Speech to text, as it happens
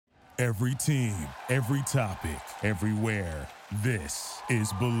Every team, every topic, everywhere. This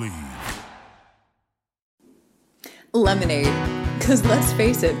is Believe. Lemonade. Because let's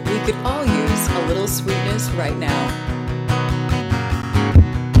face it, we could all use a little sweetness right now.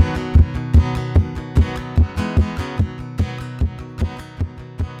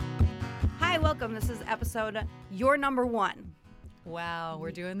 Hi, welcome. This is episode Your Number One. Wow,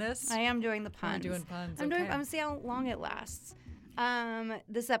 we're doing this? I am doing the puns. We're doing puns. I'm going to see how long it lasts.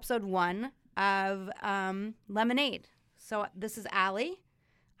 This is episode 1 of Lemonade. So this is Ali.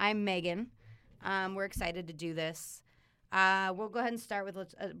 I'm Megan. We're excited to do this. We'll go ahead and start with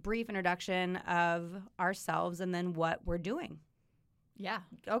a brief introduction of ourselves and then what we're doing. Yeah.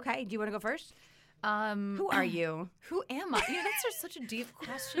 Okay. Do you want to go first? Who are you? Who am I? That's just such a deep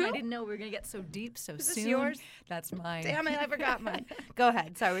question. I didn't know we were going to get so deep so Is soon. this yours? That's mine. Damn it, I forgot mine. Go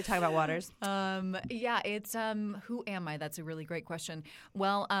ahead. Sorry, we're talking about waters. It's who am I? That's a really great question.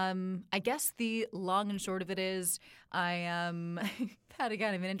 Well, I guess the long and short of it is I had a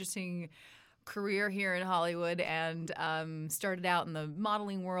kind of an interesting career here in Hollywood and started out in the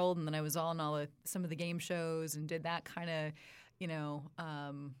modeling world, and then I was on some of the game shows and did that kind of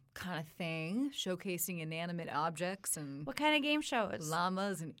thing, showcasing inanimate objects and What kind of game shows?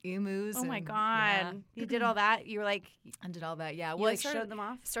 llamas and emus. Oh my and, God! yeah. You did all that. You were like, I did all that. Yeah. you Well, showed them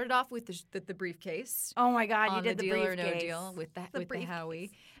off. Started off with the briefcase. Oh my God! You On did the Deal or briefcase. No Deal with the briefcase.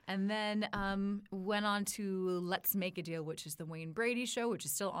 Howie, and then went on to Let's Make a Deal, which is the Wayne Brady show, which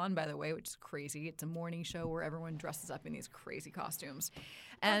is still on, by the way, which is crazy. It's a morning show where everyone dresses up in these crazy costumes.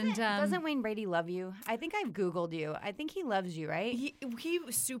 And Doesn't Wayne Brady love you? I think I've Googled you. I think he loves you, right? He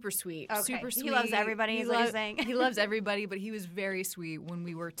was super sweet. Okay. Super He sweet. loves everybody, is what you're saying. He loves everybody, but he was very sweet when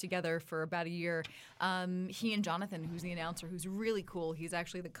we were together for about a year. He and Jonathan, who's the announcer, who's really cool. He's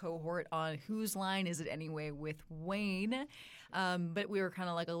actually the cohort on Whose Line Is It Anyway with Wayne. But we were kind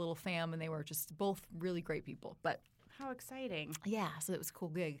of like a little fam, and they were just both really great people. But How exciting! yeah, so it was a cool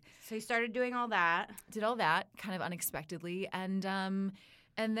gig. So you started doing all that. Did all that kind of unexpectedly,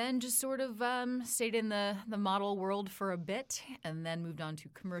 and then just sort of stayed in the model world for a bit, and then moved on to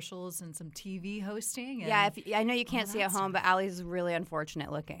commercials and some TV hosting. And Yeah, I know you can't see at home, but Allie's really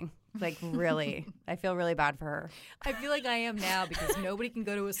unfortunate looking. Like really, I feel really bad for her. I feel like I am now because nobody can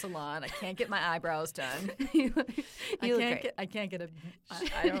go to a salon. I can't get my eyebrows done. You look great. I can't get a.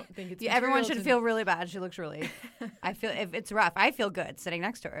 I don't think it's. Everyone should feel really bad. She looks really. I feel if it's rough. I feel good sitting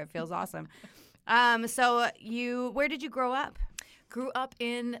next to her. It feels awesome. So where did you grow up? Grew up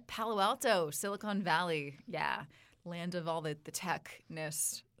in Palo Alto, Silicon Valley. Yeah, land of all the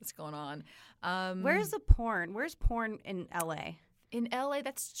techness that's going on. Where's the porn? Where's porn in LA? In LA,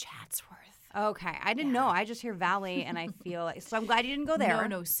 that's Chatsworth. Okay, I didn't know. I just hear Valley, and I feel like so. I'm glad you didn't go there.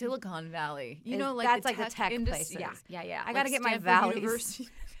 No, Silicon Valley. You know, that's the like the tech industry. places. Yeah. I gotta get my Stanford valleys. University.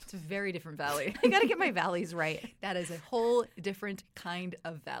 It's a very different valley. I gotta get my valleys right. That is a whole different kind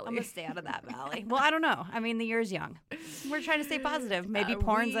of valley. I'm gonna stay out of that valley. Well, I don't know. I mean, the year's young. We're trying to stay positive. Maybe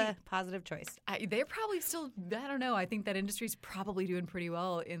porn's a positive choice. They're probably still. I don't know. I think that industry's probably doing pretty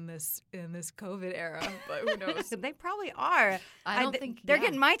well in this COVID era. But who knows? They probably are. I don't think they're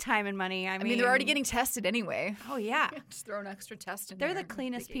getting my time and money. I mean, they're already getting tested anyway. Oh yeah, just throw an extra test in they're there. the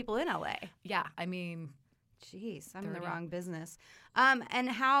cleanest people in LA. Yeah, I mean. Jeez, I'm in the wrong business. And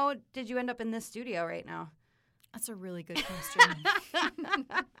how did you end up in this studio right now? That's a really good question.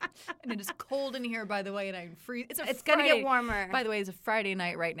 And it is cold in here, by the way, and I'm free. It's going to get warmer. By the way, it's a Friday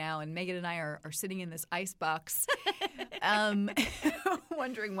night right now, and Megan and I are sitting in this ice box,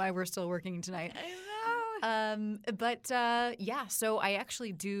 wondering why we're still working tonight. I know. So I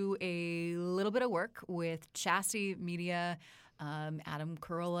actually do a little bit of work with Chassis Media, Adam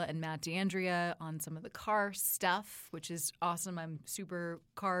Carolla and Matt D'Andrea on some of the car stuff, which is awesome. I'm super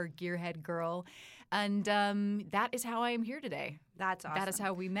car gearhead girl. And that is how I am here today. That's awesome. That is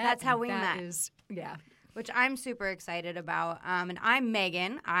how we met. That's how we met. Yeah. Which I'm super excited about. And I'm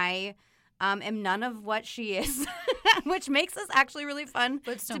Megan. I am none of what she is, which makes us actually really fun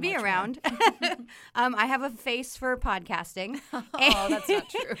to be around. I have a face for podcasting. Oh, that's not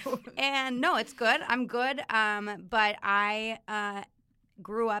true. And no, it's good. I'm good. But I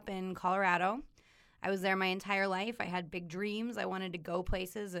grew up in Colorado. I was there my entire life. I had big dreams. I wanted to go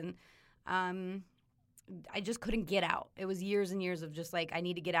places, and I just couldn't get out. It was years and years of just like I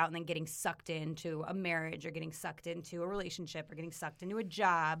need to get out, and then getting sucked into a marriage or getting sucked into a relationship or getting sucked into a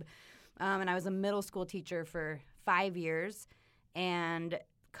job. And I was a middle school teacher for 5 years, and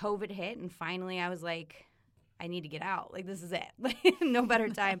COVID hit, and finally I was like, I need to get out. Like, this is it. No better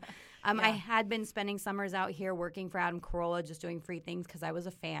time. I had been spending summers out here working for Adam Carolla, just doing free things because I was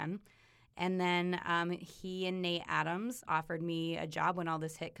a fan. And then he and Nate Adams offered me a job when all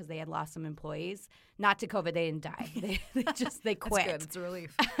this hit because they had lost some employees. Not to COVID, they didn't die. They quit. That's good. It's a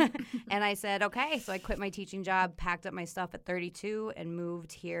relief. And I said, okay. So I quit my teaching job, packed up my stuff at 32, and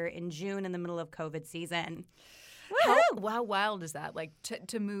moved here in June in the middle of COVID season. How wild is that? Like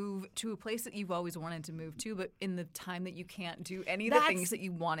to move to a place that you've always wanted to move to, but in the time that you can't do any of the things that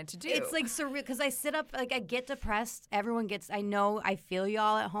you wanted to do. It's like surreal because I sit up, like I get depressed. Everyone gets, I know, I feel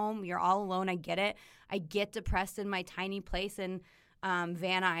y'all at home. You're all alone. I get it. I get depressed in my tiny place in Van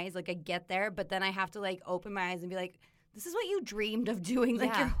Nuys. Like I get there, but then I have to like open my eyes and be like, this is what you dreamed of doing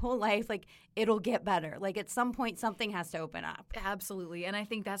like your whole life. Like it'll get better. Like at some point something has to open up. Absolutely. And I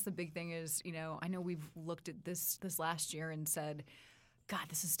think that's the big thing is, I know we've looked at this last year and said, God,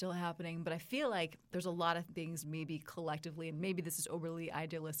 this is still happening. But I feel like there's a lot of things maybe collectively, and maybe this is overly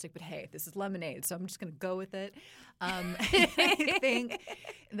idealistic, but hey, this is lemonade, so I'm just going to go with it. I think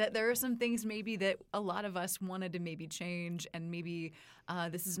that there are some things maybe that a lot of us wanted to maybe change, and maybe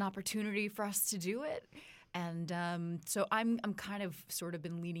this is an opportunity for us to do it. And so I'm kind of sort of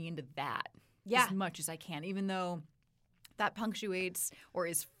been leaning into that as much as I can, even though that punctuates or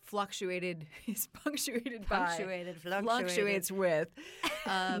is fluctuated fluctuates with.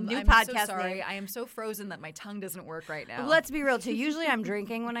 New I'm podcast so sorry. name. I am so frozen that my tongue doesn't work right now. Let's be real, too. Usually I'm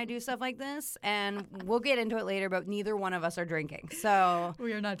drinking when I do stuff like this, and we'll get into it later, but neither one of us are drinking. So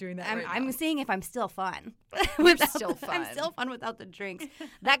we are not doing that I'm seeing if I'm still fun. I'm still fun without the drinks.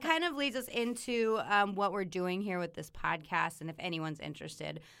 That kind of leads us into what we're doing here with this podcast, and if anyone's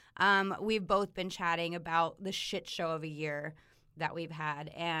interested. We've both been chatting about the shit show of a year that we've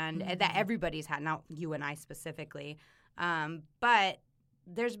had and that everybody's had, not you and I specifically. But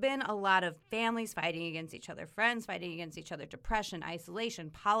there's been a lot of families fighting against each other, friends fighting against each other, depression, isolation,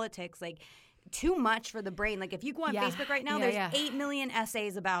 politics, like too much for the brain. Like if you go on Facebook right now, there's 8 million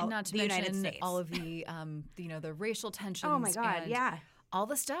essays about the United States. All of the, the racial tensions. Oh my God, all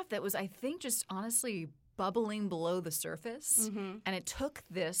the stuff that was, I think, just honestly bubbling below the surface. And it took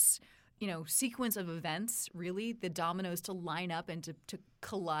this, sequence of events, really, the dominoes to line up and to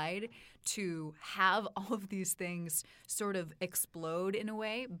collide to have all of these things sort of explode in a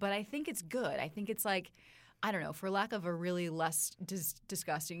way. But I think it's good. I think it's like, I don't know, for lack of a really less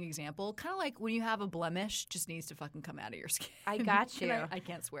disgusting example, kind of like when you have a blemish, just needs to fucking come out of your skin. I got you. I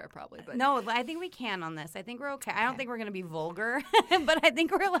can't swear probably, but no, I think we can on this. I think we're okay. I don't think we're going to be vulgar, but I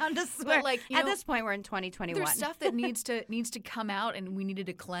think we're allowed to swear. But at this point, we're in 2021. There's stuff that needs to come out, and we needed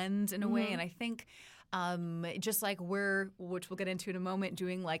to cleanse in a way. And I think just like which we'll get into in a moment,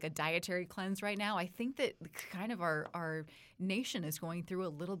 doing like a dietary cleanse right now, I think that kind of our nation is going through a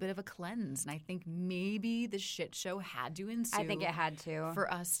little bit of a cleanse. And I think maybe the shit show had to ensue. I think it had to.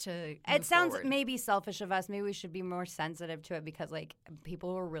 For us to It sounds forward. maybe selfish of us. Maybe we should be more sensitive to it because like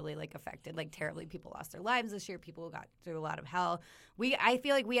people were really like affected, like terribly. People lost their lives this year. People got through a lot of hell. I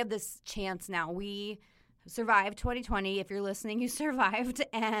feel like we have this chance now. We survived 2020. If you're listening, you survived.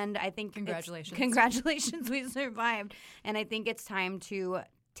 And I think congratulations, we survived. And I think it's time to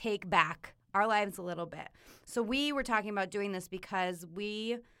take back our lives a little bit. So we were talking about doing this because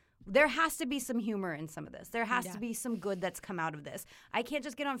there has to be some humor in some of this. There has to be some good that's come out of this. I can't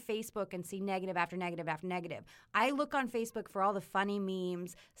just get on Facebook and see negative after negative after negative. I look on Facebook for all the funny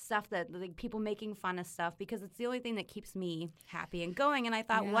memes, stuff that like people making fun of stuff, because it's the only thing that keeps me happy and going. And I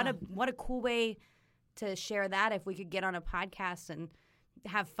thought, what a cool way to share that if we could get on a podcast and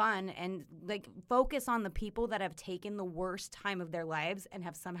have fun and like focus on the people that have taken the worst time of their lives and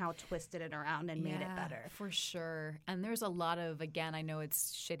have somehow twisted it around and made it better. For sure. And there's a lot of, again, I know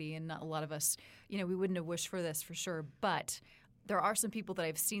it's shitty and not a lot of us, we wouldn't have wished for this for sure, but there are some people that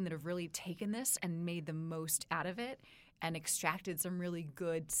I've seen that have really taken this and made the most out of it and extracted some really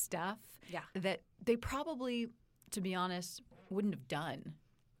good stuff that they probably, to be honest, wouldn't have done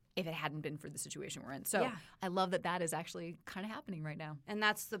if it hadn't been for the situation we're in. So I love that is actually kind of happening right now. And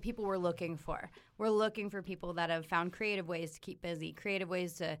that's the people we're looking for. We're looking for people that have found creative ways to keep busy, creative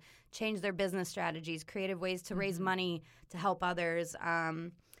ways to change their business strategies, creative ways to raise money to help others.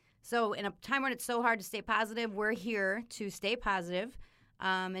 So in a time when it's so hard to stay positive, we're here to stay positive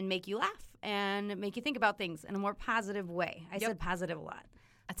and make you laugh and make you think about things in a more positive way. I said positive a lot.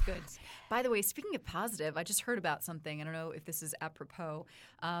 That's good. By the way, speaking of positive, I just heard about something. I don't know if this is apropos,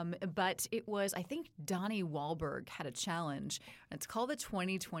 but it was, I think Donnie Wahlberg had a challenge. It's called the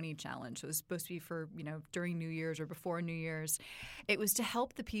 2020 Challenge. It was supposed to be for, during New Year's or before New Year's. It was to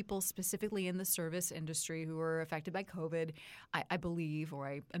help the people specifically in the service industry who were affected by COVID, I believe, or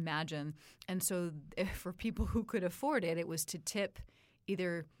I imagine. And so for people who could afford it, it was to tip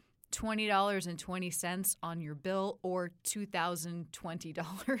either $20.20 on your bill or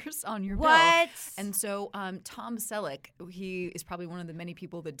 $2,020 on your bill. What? And so Tom Selleck, he is probably one of the many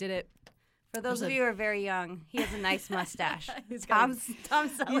people that did it. For those of you who are very young, he has a nice mustache. Tom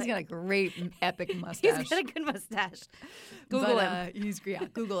Selleck. He's got a great, epic mustache. He's got a good mustache. Google him.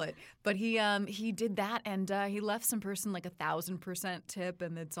 Google it. But he did that, and he left some person like 1,000% tip,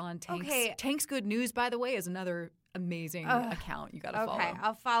 and it's on Tank's. Okay. Tank's Good News, by the way, is another amazing account you got to follow. Okay,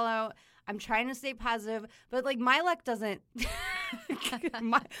 I'll follow. I'm trying to stay positive, but like my luck doesn't.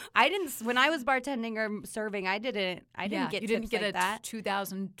 I didn't when I was bartending or serving. I didn't get. You tips didn't get like a that.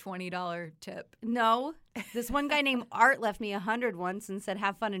 $2,020 tip. No, this one guy named Art left me 100 once and said,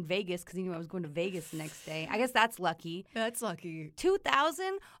 "Have fun in Vegas," because he knew I was going to Vegas the next day. I guess that's lucky. That's lucky.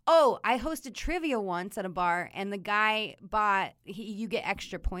 2,000. Oh, I hosted trivia once at a bar, and the guy bought. You get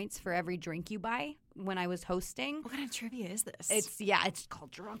extra points for every drink you buy. When I was hosting, What kind of trivia is this? it's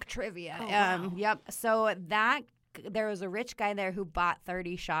called drunk trivia. Oh, wow. Yep. So there was a rich guy there who bought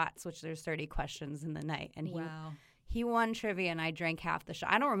 30 shots, which there's 30 questions in the night, and he won trivia, and I drank half the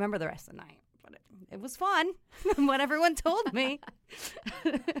shot. I don't remember the rest of the night, but it was fun. What everyone told me.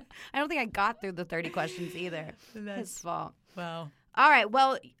 I don't think I got through the 30 questions either. His fault. Wow. All right.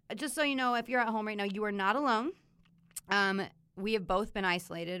 Well, just so you know, if you're at home right now, you are not alone. We have both been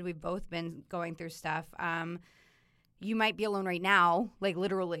isolated. We've both been going through stuff. You might be alone right now, like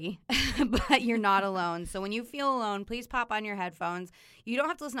literally, but you're not alone. So when you feel alone, please pop on your headphones. You don't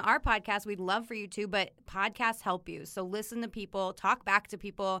have to listen to our podcast. We'd love for you to, but podcasts help you. So listen to people, talk back to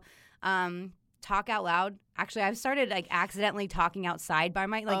people, talk out loud. Actually, I've started like accidentally talking outside to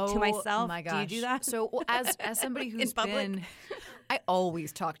myself. Oh my gosh. Do you do that? So as somebody who's been, I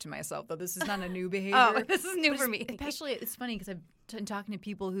always talk to myself, though. This is not a new behavior. Oh, this is new for me. Especially, it's funny because I've been talking to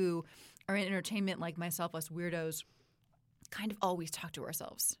people who are in entertainment like myself, us weirdos, kind of always talk to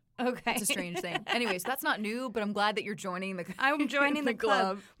ourselves. Okay. It's a strange thing. Anyways, that's not new, but I'm glad that you're joining the I'm joining the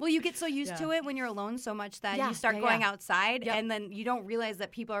club. Well, you get so used Yeah. to it when you're alone so much that Yeah, you start yeah, going yeah. outside, Yep. and then you don't realize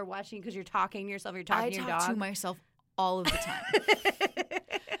that people are watching because you're talking to yourself, you're talking to your I talk dog. to myself all of the time.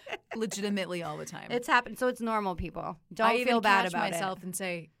 Legitimately all the time. It's happened, so it's normal, people. I Don't even feel bad catch about myself and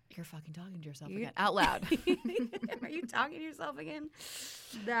say, "You're fucking talking to yourself again," out loud. Are you talking to yourself again?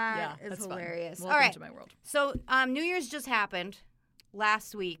 That is that's hilarious. Fun. All Welcome right. to my world. So New Year's just happened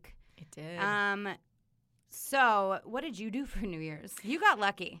last week. It did. So what did you do for New Year's? You got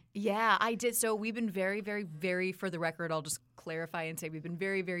lucky. Yeah, I did. So we've been very, very, very, for the record, I'll just clarify and say we've been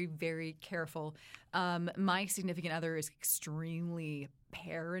very, very, very careful. My significant other is extremely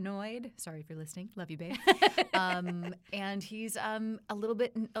paranoid. Sorry if you're listening. Love you, babe. And he's a little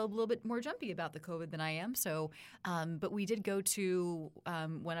bit more jumpy about the COVID than I am. So, but we did go to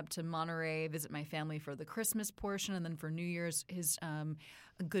went up to Monterey, visit my family for the Christmas portion, and then for New Year's, his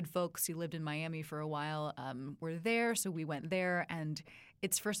good folks. He lived in Miami for a while. Were there, so we went there, and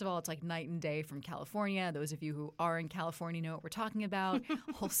it's first of all, it's like night and day from California. Those of you who are in California know what we're talking about.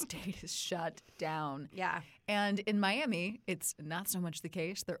 Whole state is shut down. Yeah. And in Miami, it's not so much the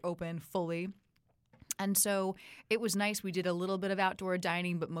case. They're open fully. And so it was nice. We did a little bit of outdoor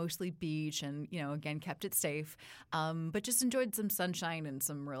dining, but mostly beach and, again, kept it safe. But just enjoyed some sunshine and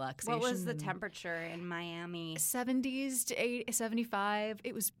some relaxation. What was the temperature in Miami? 70s to 75.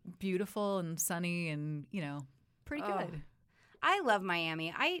 It was beautiful and sunny and, pretty good. I love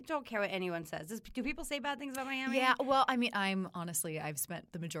Miami. I don't care what anyone says. Do people say bad things about Miami? Yeah, well, I mean, I've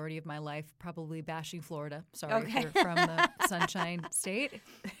spent the majority of my life probably bashing Florida. Sorry if you're from the Sunshine State.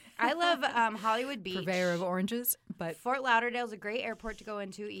 I love Hollywood Beach. Purveyor of oranges, but Fort Lauderdale's a great airport to go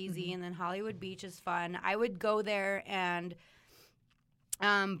into, easy, and then Hollywood Beach is fun. I would go there and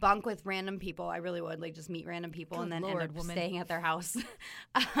bunk with random people. I really would, just meet random people Good and then Lord, end up woman. staying at their house.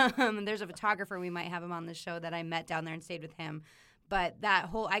 There's a photographer, we might have him on the show, that I met down there and stayed with him. But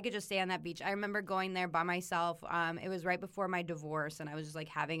I could just stay on that beach. I remember going there by myself. It was right before my divorce, and I was just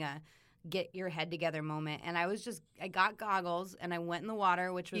having a get your head together moment. And I got goggles and I went in the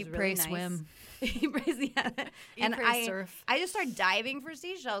water, which was Eat, really pray, nice. swim. Eat, pray, yeah. And pray, surf. I just started diving for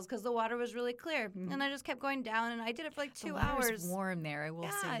seashells because the water was really clear. And I just kept going down, and I did it for 2 hours. It's warm there, I will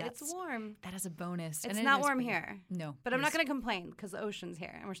say. Yeah, it's warm. That is a bonus. It's and not is warm pretty. here. No. But I'm not going to complain because the ocean's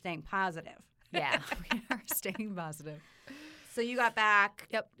here and we're staying positive. Yeah, we are staying positive. So you got back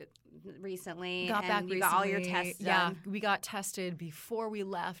Yep. recently. Got back recently. Got all your tests done. Yeah, we got tested before we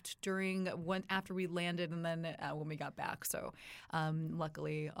left, after we landed, and then when we got back. So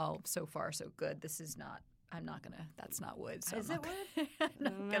luckily, all so far so good. This is not I'm not gonna. That's not wood. So Is I'm it wood? I'm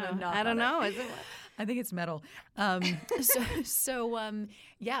not gonna knock I don't on know. it. Is it wood? I think it's metal.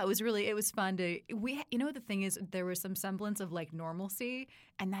 Yeah, it was fun to. The thing is, there was some semblance of like normalcy,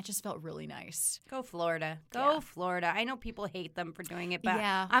 and that just felt really nice. Go Florida. Yeah. Florida. I know people hate them for doing it, but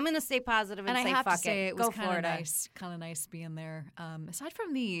Yeah. I'm going to stay positive and And say I have fuck to say, it. it was Go kind of Florida. nice being there. Aside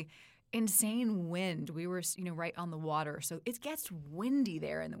from the insane wind, we were right on the water, so it gets windy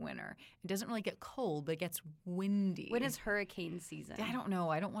there in the winter. It doesn't really get cold, but it gets windy. When is hurricane season? I don't know.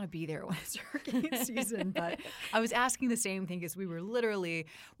 I don't want to be there when it's hurricane season, but I was asking the same thing because we're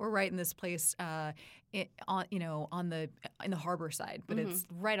right in this place in the harbor side, but it's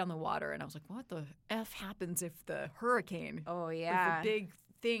right on the water, and I was like, what the F happens if the hurricane? Oh, yeah. If the big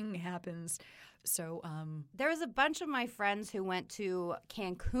thing happens. So there was a bunch of my friends who went to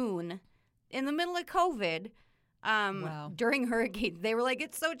Cancun in the middle of COVID Wow. during hurricanes. They were like,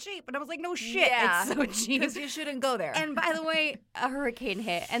 it's so cheap. And I was like, no shit, Yeah. it's so cheap. because you shouldn't go there. And by the way, a hurricane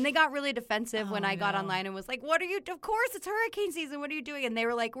hit. And they got really defensive when Oh, I got no. online and was like, what are you, of course it's hurricane season. What are you doing? And they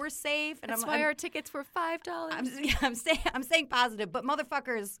were like, we're safe. And That's I'm why our tickets were $5. I'm saying positive, but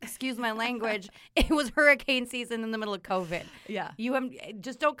motherfuckers, excuse my language, it was hurricane season in the middle of COVID. Yeah. You have,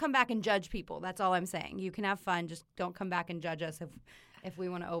 just don't come back and judge people. That's all I'm saying. You can have fun, just don't come back and judge us if we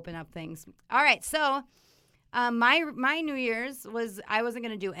want to open up things. All right, so my New Year's was I wasn't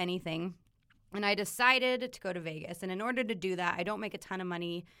going to do anything, and I decided to go to Vegas. And in order to do that, I don't make a ton of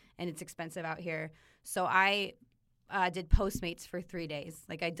money, and it's expensive out here. So I did Postmates for 3 days.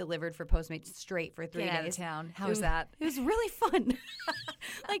 Like I delivered for Postmates straight for 3 Get days. out of town. How was that? It was really fun.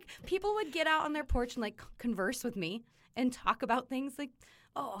 Like people would get out on their porch and like converse with me and talk about things like,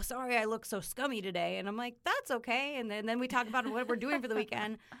 oh, sorry, I look so scummy today. And I'm like, that's okay. And then we talk about what we're doing for the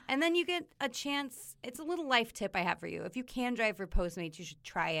weekend. And then you get a chance. It's a little life tip I have for you. If you can drive for Postmates, you should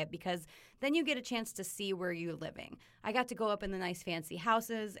try it because then you get a chance to see where you're living. I got to go up in the nice fancy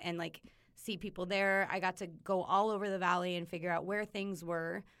houses and like see people there. I got to go all over the valley and figure out where things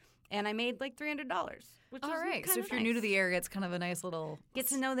were. And I made like $300, which All was right. So kinda if you're new to nice. the area, it's kind of a nice little Get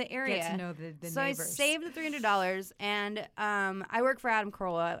to know the area. Get to know the so neighbors. I saved the $300, and I work for Adam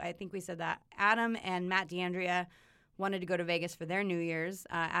Carolla. I think we said that. Adam and Matt D'Andrea wanted to go to Vegas for their New Year's.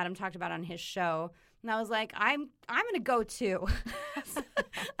 Adam talked about it on his show, and I was like, I'm going to go too.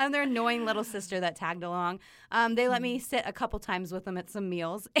 I'm their annoying little sister that tagged along. They let me sit a couple times with them at some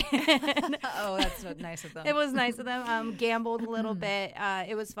meals. And Oh, that's so nice of them. it was nice of them. Gambled a little bit.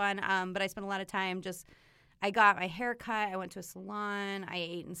 It was fun. But I spent a lot of time I got my hair cut. I went to a salon. I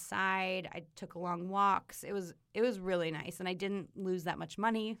ate inside. I took long walks. It was really nice, and I didn't lose that much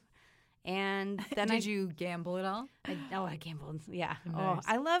money. And then Did you gamble at all? I gambled. Yeah. Nice. Oh,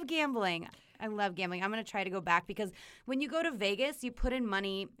 I love gambling. I'm going to try to go back because when you go to Vegas, you put in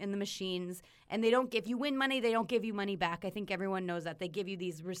money in the machines and if you win money, they don't give you money back. I think everyone knows that. They give you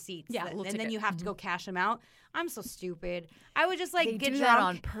these receipts. Yeah, and little then ticket. you have to go cash them out. I'm so stupid. I would just like They get do drunk. that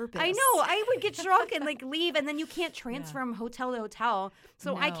on purpose. I know. I would get drunk and like leave, and then you can't transfer from hotel to hotel.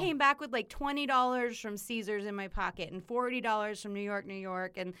 So I No. came back with like $20 from Caesars in my pocket and $40 from New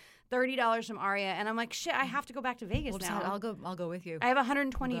York, and $30 from Aria. And I'm like, shit, I have to go back to Vegas now. I'll go with you. I have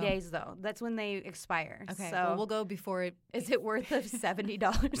 120 We'll go. days though. That's when they expire. Okay. So Well, we'll go before it. is it worth the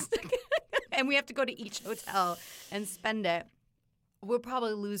 $70? And we have to go to each hotel and spend it. We'll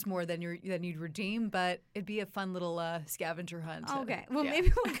probably lose more than you'd redeem, but it'd be a fun little scavenger hunt. Okay. Well, Yeah.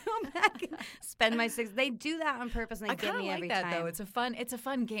 maybe we'll go back and spend my $6. They do that on purpose, and they I get kind of me like every that time. though. It's a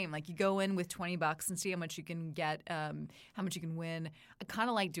fun game. Like you go in with $20 and see how much you can get, how much you can win. I kind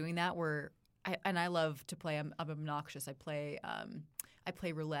of like doing that. I love to play. I'm obnoxious. I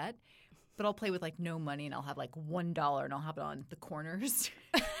play roulette, but I'll play with like no money, and I'll have like $1, and I'll have it on the corners.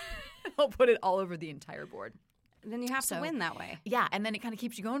 I'll put it all over the entire board. Then you have to So- win that way. Yeah, and then it kind of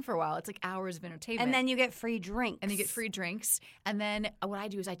keeps you going for a while. It's like hours of entertainment. And then you get free drinks. And you get free drinks. And then what I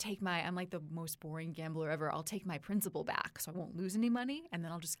do is I'm like the most boring gambler ever. I'll take my principal back so I won't lose any money. And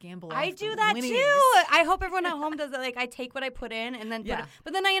then I'll just gamble I off do the that winnings. too. I hope everyone at home does that. Like I take what I put in and then Yeah.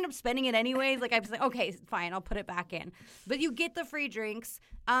 but then I end up spending it anyways. Like I'm like, okay, fine, I'll put it back in. But you get the free drinks.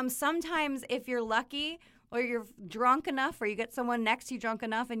 Sometimes if you're lucky or you're drunk enough or you get someone next to you drunk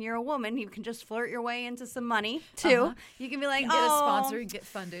enough and you're a woman, you can just flirt your way into some money too. Uh-huh. You can be like, You get a oh, sponsor, you get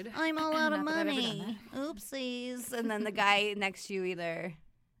funded. I'm all out of Not that I've ever done money. Oopsies. And then the guy next to you either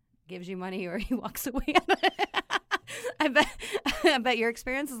gives you money or he walks away. I bet your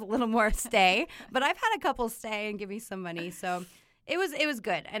experience is a little more stay, but I've had a couple stay and give me some money. So it was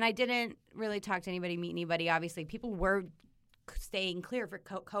good. And I didn't really talk to anybody, meet anybody. Obviously, people were staying clear for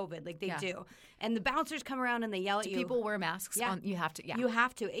COVID. Like they do. And the bouncers come around and they yell at you. People wear masks? Yeah. You have to. Yeah. You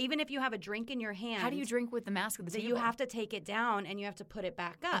have to. Even if you have a drink in your hand. How do you drink with the mask at the table? You have to take it down and you have to put it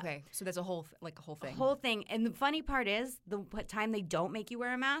back up. Okay. So that's a whole thing. A whole thing. And the funny part is what time they don't make you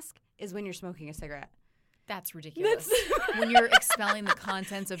wear a mask is when you're smoking a cigarette. That's ridiculous. When you're expelling the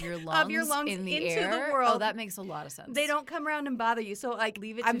contents of your lungs in the into air. the world. Oh, that makes a lot of sense. They don't come around and bother you. So like,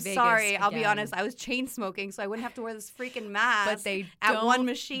 leave it to I'm Vegas sorry. I'll be again. honest. I was chain smoking, so I wouldn't have to wear this freaking mask. But they at don't one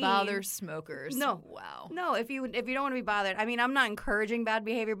machine. bother smokers. No. Wow. No, if you don't want to be bothered. I mean, I'm not encouraging bad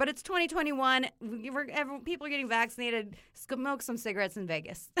behavior, but it's 2021. People are getting vaccinated. Smoke some cigarettes in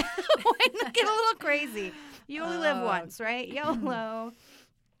Vegas. Why not get a little crazy? You only live once, right? YOLO.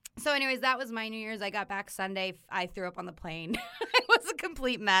 So anyways, that was my New Year's. I got back Sunday. I threw up on the plane. It was a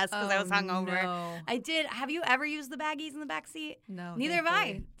complete mess because I was hungover. No. I did. Have you ever used the baggies in the back seat? No. Neither have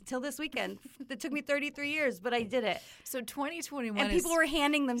I. Till this weekend. It took me 33 years, but I did it. So 2021 and people were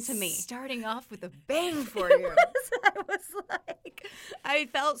handing them to me. Starting off with a bang for you. I was like, I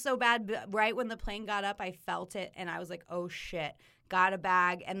felt so bad. But right when the plane got up, I felt it, and I was like, oh, shit. Got a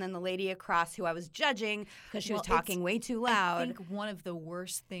bag, and then the lady across who I was judging because she was talking way too loud. I think one of the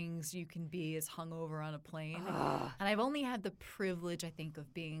worst things you can be is hungover on a plane. And I've only had the privilege, I think,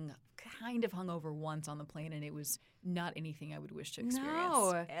 of being kind of hungover once on the plane, and it was not anything I would wish to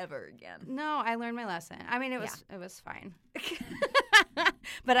experience ever again. No, I learned my lesson. I mean, it was fine.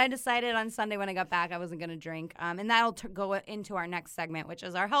 But I decided on Sunday when I got back I wasn't going to drink. And that'll go into our next segment, which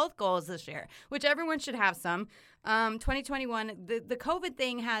is our health goals this year, which everyone should have some. 2021, the COVID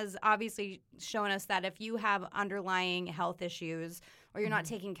thing has obviously shown us that if you have underlying health issues or you're not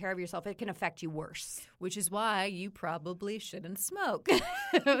taking care of yourself, it can affect you worse. Which is why you probably shouldn't smoke.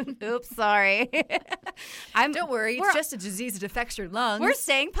 Oops, sorry. Don't worry, it's just a disease that affects your lungs. We're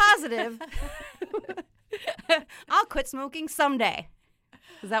staying positive. I'll quit smoking someday.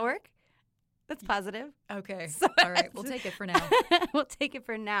 Does that work? That's positive. Okay. So all right. We'll take it for now. We'll take it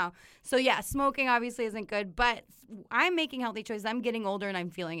for now. So, yeah, smoking obviously isn't good, but I'm making healthy choices. I'm getting older and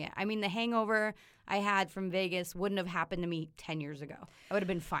I'm feeling it. I mean, the hangover I had from Vegas wouldn't have happened to me 10 years ago. I would have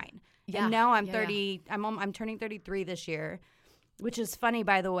been fine. Yeah. And now I'm 30. Yeah. I'm turning 33 this year, which is funny,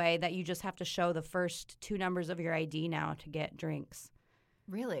 by the way, that you just have to show the first two numbers of your ID now to get drinks.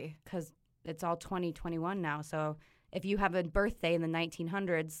 Really? Because it's all 2021 now. So if you have a birthday in the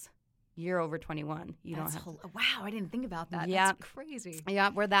 1900s, you're over 21. You don't have. Wow, I didn't think about that. Yeah. That's crazy. Yeah,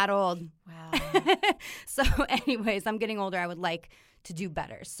 we're that old. Wow. So, anyways, I'm getting older. I would like to do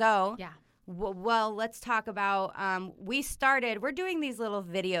better. So, yeah. Well, let's talk about. We're doing these little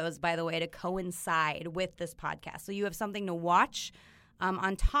videos, by the way, to coincide with this podcast. So you have something to watch,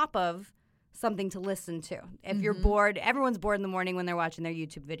 on top of something to listen to. If you're bored, everyone's bored in the morning when they're watching their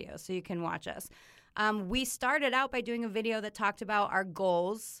YouTube videos, so you can watch us. We started out by doing a video that talked about our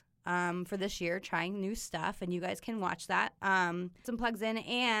goals for this year, trying new stuff, and you guys can watch that. Some plugs in,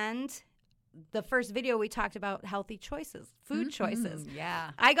 and the first video we talked about healthy choices, food choices.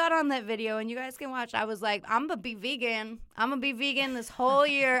 Yeah. I got on that video, and you guys can watch. I was like, I'm going to be vegan. I'm going to be vegan this whole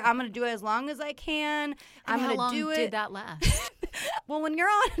year. I'm going to do it as long as I can. I'm going to do it. How long did that last? Well, when you're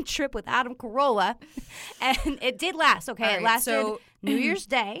on a trip with Adam Carolla, and it did last, okay? Right, it lasted so, New Year's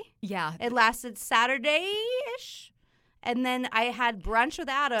Day. Yeah. It lasted Saturday-ish. And then I had brunch with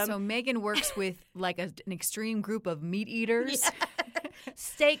Adam. So Megan works with like an extreme group of meat eaters. Yeah.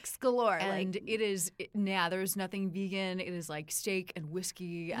 Steaks galore. And there's nothing vegan. It is like steak and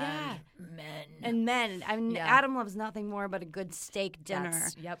whiskey and men. And men. I mean, Adam loves nothing more but a good steak dinner.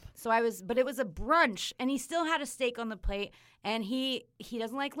 Yep. So but it was a brunch, and he still had a steak on the plate, and he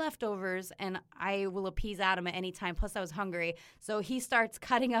doesn't like leftovers, and I will appease Adam at any time. Plus, I was hungry. So he starts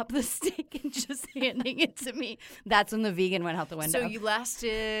cutting up the steak and just handing it to me. That's when the vegan went out the window. So you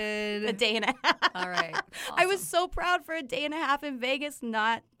lasted a day and a half. All right. Awesome. I was so proud for a day and a half in Vegas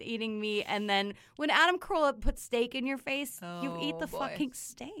not eating meat. And then when Adam Carolla puts steak in your face, you eat the fucking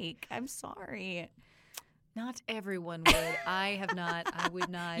steak. I'm sorry. Not everyone would. I have not. I would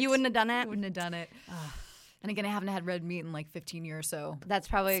not. You wouldn't have done it? I wouldn't have done it. And again, I haven't had red meat in like 15 years, so. That's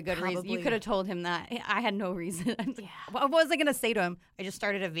probably a good reason. You could have told him that. I had no reason. What was I going to say to him? I just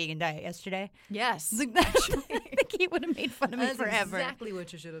started a vegan diet yesterday. Yes. I think he would have made fun of me forever. That's exactly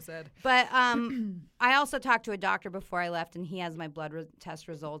what you should have said. But I also talked to a doctor before I left, and he has my blood test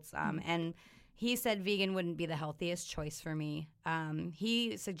results. And he said vegan wouldn't be the healthiest choice for me.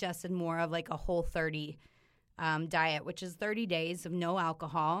 He suggested more of like a Whole30 diet, which is 30 days of no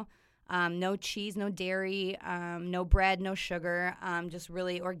alcohol. No cheese, no dairy, no bread, no sugar, just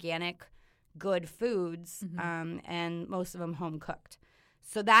really organic, good foods, and most of them home cooked.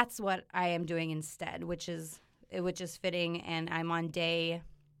 So that's what I am doing instead, which is which is fitting, and I'm on day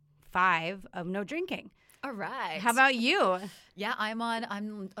 5 of no drinking. All right. How about you? Yeah,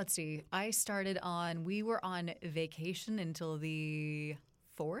 let's see. We were on vacation until the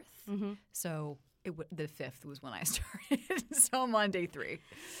 4th. Mm-hmm. So the 5th was when I started. So I'm on day 3.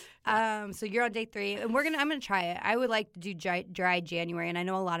 So you're on day 3, and I'm gonna try it. I would like to do dry January, and I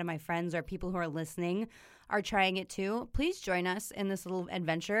know a lot of my friends or people who are listening are trying it too. Please join us in this little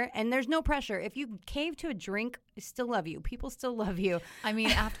adventure, and there's no pressure. If you cave to a drink, I still love you. People still love you. I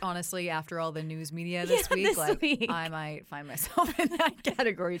mean, honestly, after all the news media this week, I might find myself in that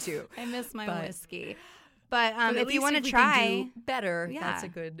category too. I miss my whiskey. But if you want to can try do better,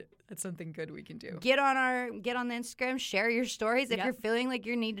 that's something good we can do. Get on the Instagram, share your stories. If you're feeling like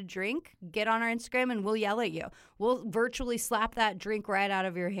you need a drink, get on our Instagram and we'll yell at you. We'll virtually slap that drink right out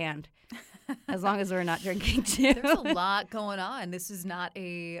of your hand. As long as we're not drinking too. There's a lot going on. This is not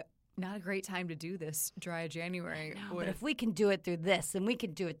a great time to do this dry January. No, but if we can do it through this, then we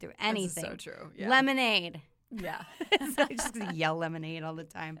can do it through anything. This is so true. Yeah. Lemonade. Yeah. So I just yell lemonade all the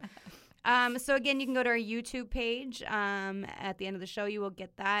time. So again, you can go to our YouTube page. At the end of the show, you will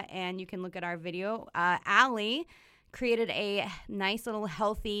get that, and you can look at our video. Ali created a nice little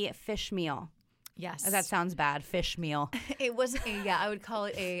healthy fish meal. Yes. That sounds bad. Fish meal. It was I would call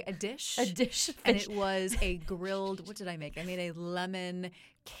it a dish. A dish of fish. And it was a grilled, what did I make? I made a lemon,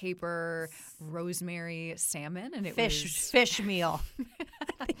 caper, rosemary salmon, and it was fish meal.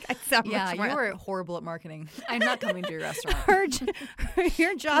 I sound much more. You were horrible at marketing. I'm not coming to your restaurant.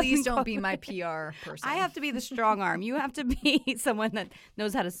 Your job. Please don't be my PR person. I have to be the strong arm. You have to be someone that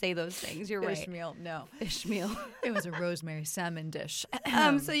knows how to say those things. You're fish right. Meal, no. Fish meal. It was a rosemary salmon dish.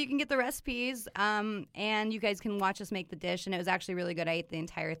 So you can get the recipes, and you guys can watch us make the dish. And it was actually really good. I ate the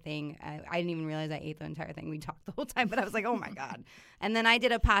entire thing. I didn't even realize I ate the entire thing. We talked the whole time, but I was like, oh my God. And then I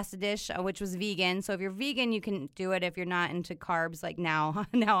did a pasta dish, which was vegan. So if you're vegan, you can do it. If you're not into carbs, like now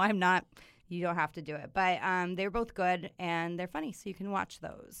I'm not, you don't have to do it. But they're both good, and they're funny, so you can watch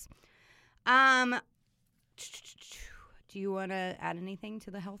those. Do you want to add anything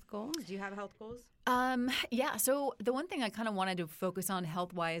to the health goals? Do you have health goals? Yeah. So the one thing I kind of wanted to focus on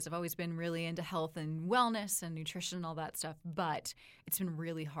health-wise, I've always been really into health and wellness and nutrition and all that stuff, but it's been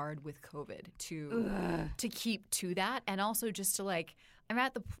really hard with COVID to keep to that, and also just to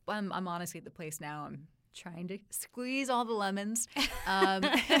I'm honestly at the place now. I'm trying to squeeze all the lemons, and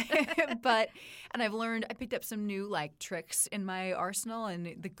I picked up some new tricks in my arsenal. And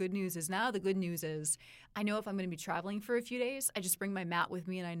the good news is I know if I'm going to be traveling for a few days, I just bring my mat with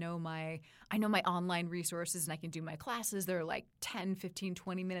me, and I know my online resources, and I can do my classes. They're 10, 15,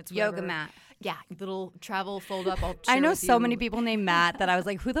 20 minutes. Whatever. Yoga mat. Yeah, little travel fold up. I know so many people named Matt that I was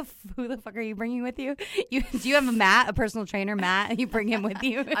like, who the fuck are you bringing with you? Do you have a personal trainer, Matt? You bring him with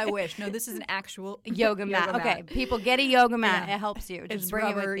you? I wish. No, this is an actual yoga mat. Okay, people, get a yoga mat. Yeah. It helps you. Just it's bring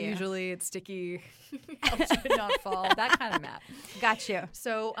rubber, it with you. Usually it's sticky. Helps you not fall. That kind of mat. Got you.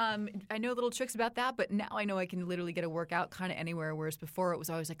 So I know little tricks about that, but now I know I can literally get a workout kind of anywhere, whereas before it was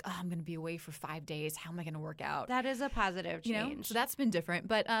always like, oh, I'm going to be away for 5 days. How am I going to work out? That is a positive change. So that's been different.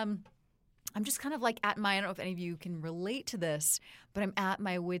 But I'm just kind of I don't know if any of you can relate to this, but I'm at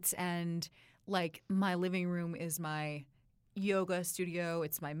my wit's end. My living room is my yoga studio.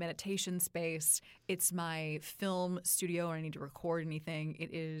 It's my meditation space. It's my film studio when I need to record anything.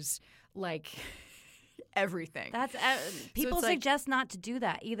 It is everything. That's people suggest not to do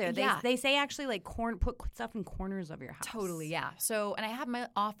that either. They say actually put stuff in corners of your house. Totally, yeah. So, and I have my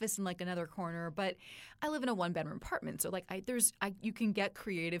office in another corner, but I live in a 1-bedroom apartment, so you can get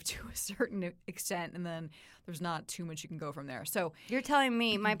creative to a certain extent, and then there's not too much you can go from there. So you're telling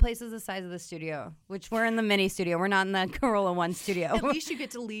me my place is the size of the studio, which we're in the mini studio. We're not in the Corolla 1 studio. At least you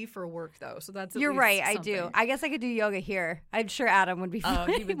get to leave for work, though. So that's you're right. Something. I do. I guess I could do yoga here. I'm sure Adam would be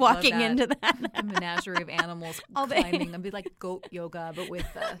he would walking into that. A menagerie of animals climbing. It'd be like goat yoga, but with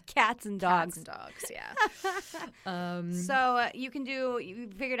cats and dogs. Yeah. So you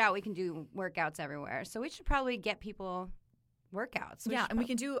figured out we can do workouts everywhere. So we should probably get people workouts. And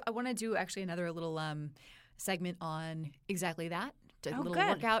I want to do actually another little segment on exactly that. Little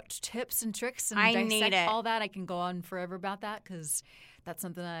workout tips and tricks and dissect all that. I can go on forever about that because that's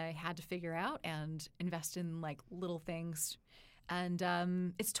something I had to figure out and invest in little things. And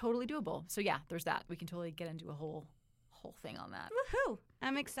it's totally doable. So yeah, there's that. We can totally get into a whole thing on that. Woohoo!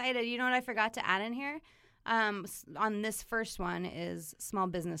 I'm excited. You know what I forgot to add in here? On this first one is small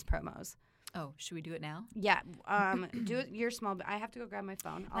business promos. Oh, should we do it now? Yeah. Do it. Your small. I have to go grab my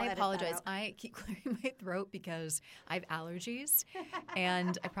phone. I apologize. I keep clearing my throat because I have allergies,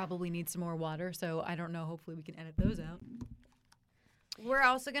 and I probably need some more water. So I don't know. Hopefully, we can edit those out. We're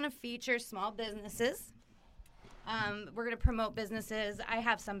also going to feature small businesses. We're going to promote businesses. I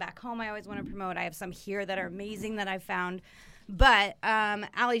have some back home I always want to promote. I have some here that are amazing that I've found. But,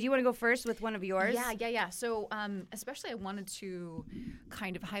 Ali, do you want to go first with one of yours? Yeah. So, especially I wanted to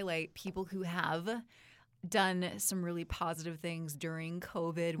kind of highlight people who have done some really positive things during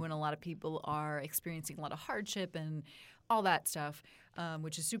COVID when a lot of people are experiencing a lot of hardship and all that stuff,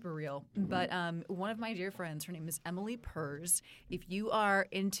 which is super real. But one of my dear friends, her name is Emily Pers. If you are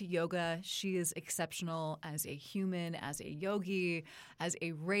into yoga, she is exceptional as a human, as a yogi, as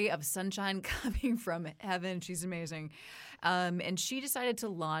a ray of sunshine coming from heaven. She's amazing. And she decided to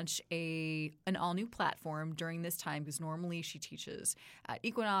launch an all-new platform during this time because normally she teaches at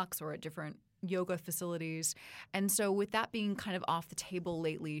Equinox or at different yoga facilities. And so with that being kind of off the table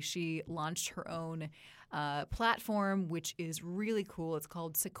lately, she launched her own platform, which is really cool. It's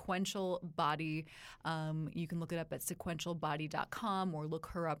called Sequential Body. You can look it up at sequentialbody.com or look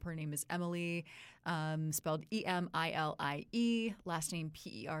her up. Her name is Emily, spelled Emilie, last name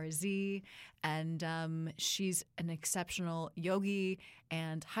Perz. And she's an exceptional yogi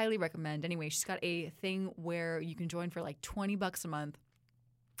and highly recommend. Anyway, she's got a thing where you can join for like $20 a month.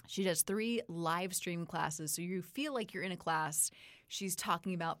 She does 3 live stream classes, so you feel like you're in a class. She's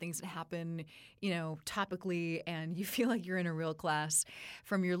talking about things that happen, topically, and you feel like you're in a real class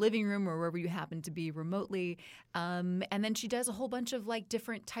from your living room or wherever you happen to be remotely. And then she does a whole bunch of like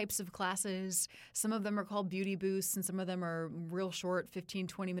different types of classes. Some of them are called beauty boosts, and some of them are real short, 15,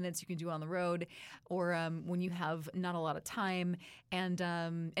 20 minutes you can do on the road or when you have not a lot of time. And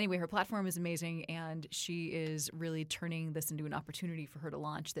anyway, her platform is amazing, and she is really turning this into an opportunity for her to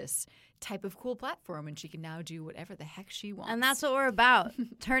launch this type of cool platform, and she can now do whatever the heck she wants. And that's what we're about,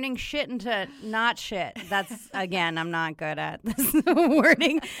 turning shit into not shit. That's, again, I'm not good at this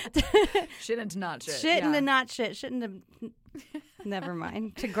wording. Shit into not shit. Shit into not shit. Shit into, never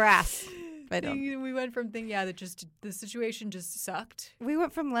mind, to grass. We went from the situation just sucked. We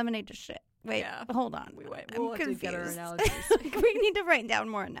went from lemonade to shit. Wait, hold on. We'll have to get our analogies. We need to write down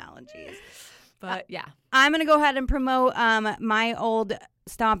more analogies. But yeah. I'm going to go ahead and promote my old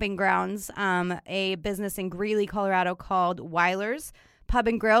stomping grounds, a business in Greeley, Colorado called Weiler's Pub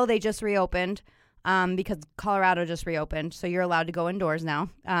and Grill. They just reopened because Colorado just reopened. So you're allowed to go indoors now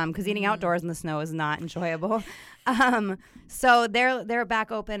because eating outdoors in the snow is not enjoyable. So they're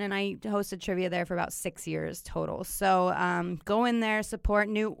back open, and I hosted trivia there for about 6 years total. So go in there, support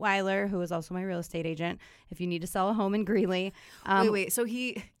Newt Weiler, who is also my real estate agent, if you need to sell a home in Greeley. Wait. So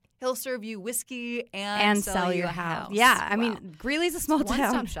he'll serve you whiskey and sell you a house. Yeah, I mean, Greeley's a small town.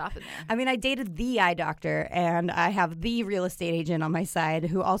 One-stop shopping there. I mean, I dated the eye doctor, and I have the real estate agent on my side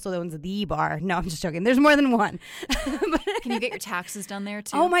who also owns the bar. No, I'm just joking. There's more than one. Can you get your taxes done there,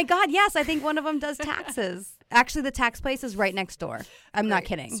 too? Oh, my God, yes. I think one of them does taxes. Actually, the tax place is right next door. I'm not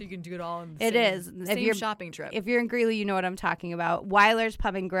kidding. So you can do it all in the same shopping trip. If you're in Greeley, you know what I'm talking about. Weiler's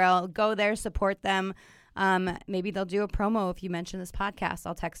Pub and Grill. Go there, support them. Maybe they'll do a promo if you mention this podcast.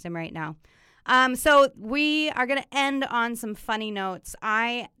 I'll text him right now. So we are going to end on some funny notes.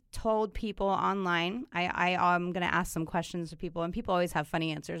 I told people online, I'm going to ask some questions to people, and people always have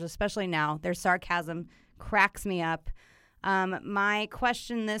funny answers, especially now. Their sarcasm cracks me up. My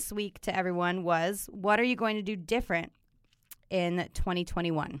question this week to everyone was, what are you going to do different in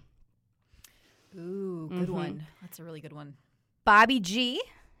 2021? Ooh, good one. That's a really good one. Bobby G,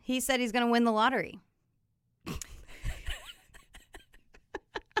 he said he's going to win the lottery.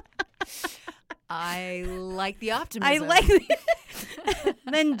 I like the optimism.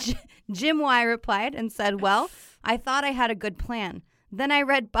 Then Jim Y replied and said, well, I thought I had a good plan. Then I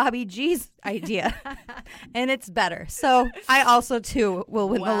read Bobby G's idea, and it's better. So I also, too, will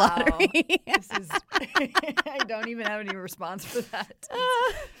win the lottery. I don't even have any response for that.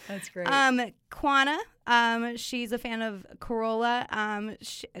 That's great. Quana, she's a fan of Corolla.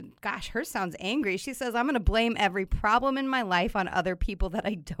 Her sounds angry. She says, I'm going to blame every problem in my life on other people that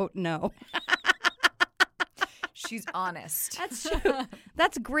I don't know. She's honest. That's true.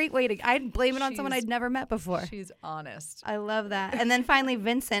 That's a great way to... I'd blame it on someone I'd never met before. She's honest. I love that. And then finally,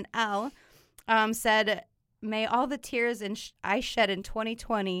 Vincent L. Said, may all the tears I shed in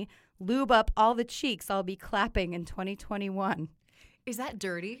 2020 lube up all the cheeks I'll be clapping in 2021. Is that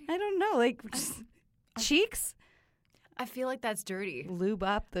dirty? I don't know. Cheeks? I feel like that's dirty. Lube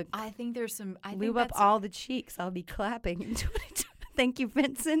up the... I think there's some... lube up all the cheeks I'll be clapping in 2020. Thank you,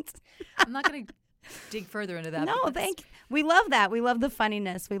 Vincent. I'm not going to... dig further into that. No, we love that. We love the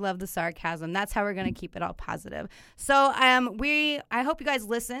funniness. We love the sarcasm. That's how we're going to keep it all positive. So I hope you guys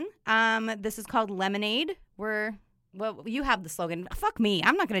listen. This is called Lemonade. You have the slogan. Fuck me.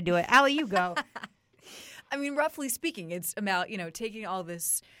 I'm not going to do it. Ali, you go. I mean, roughly speaking, it's about, taking all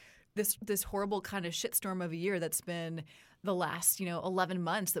this this horrible kind of shitstorm of a year that's been the last 11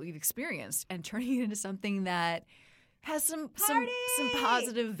 months that we've experienced, and turning it into something that has some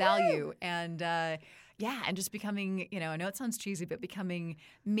positive value. Woo! And and just becoming, I know it sounds cheesy, but becoming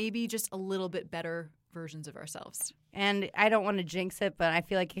maybe just a little bit better versions of ourselves. And I don't want to jinx it, but I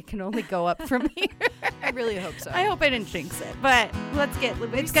feel like it can only go up from here. I really hope so. I hope I didn't jinx it, but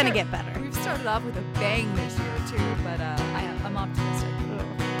it's going to get better. We've started off with a bang this year too, but I'm optimistic.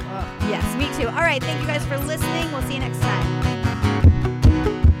 Yes, me too. All right, thank you guys for listening. We'll see you next time.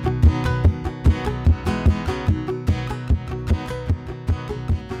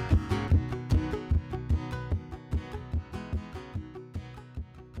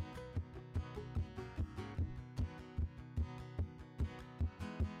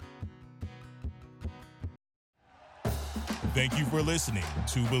 Thank you for listening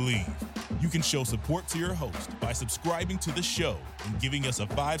to Believe. You can show support to your host by subscribing to the show and giving us a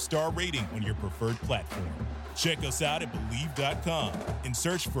 5-star rating on your preferred platform. Check us out at Believe.com and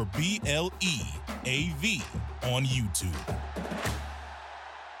search for BLEAV on YouTube.